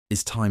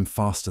Is time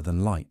faster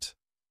than light?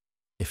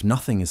 If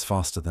nothing is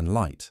faster than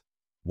light,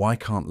 why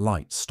can't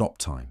light stop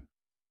time?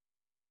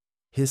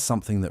 Here's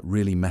something that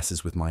really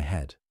messes with my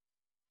head.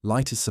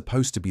 Light is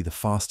supposed to be the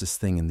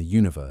fastest thing in the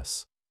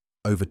universe,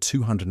 over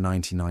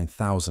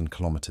 299,000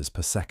 kilometers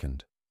per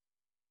second.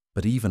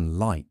 But even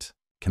light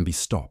can be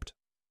stopped.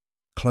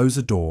 Close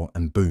a door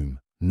and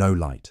boom, no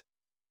light.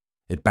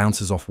 It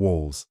bounces off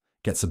walls,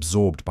 gets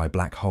absorbed by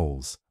black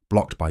holes,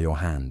 blocked by your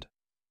hand.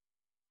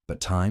 But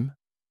time?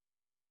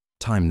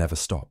 Time never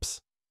stops.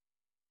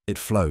 It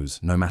flows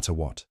no matter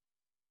what.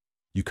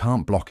 You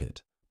can't block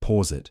it,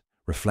 pause it,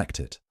 reflect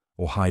it,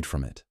 or hide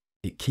from it.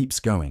 It keeps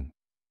going,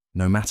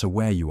 no matter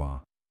where you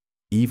are,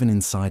 even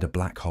inside a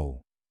black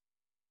hole.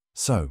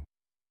 So,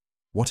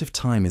 what if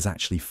time is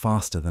actually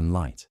faster than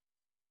light?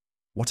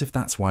 What if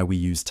that's why we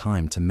use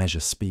time to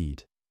measure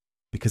speed?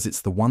 Because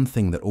it's the one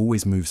thing that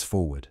always moves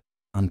forward,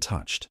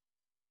 untouched.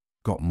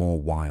 Got more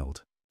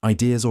wild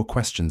ideas or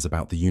questions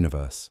about the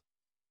universe?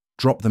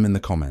 Drop them in the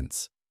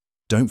comments.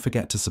 Don't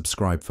forget to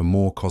subscribe for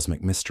more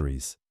cosmic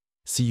mysteries.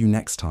 See you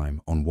next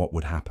time on What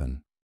Would Happen.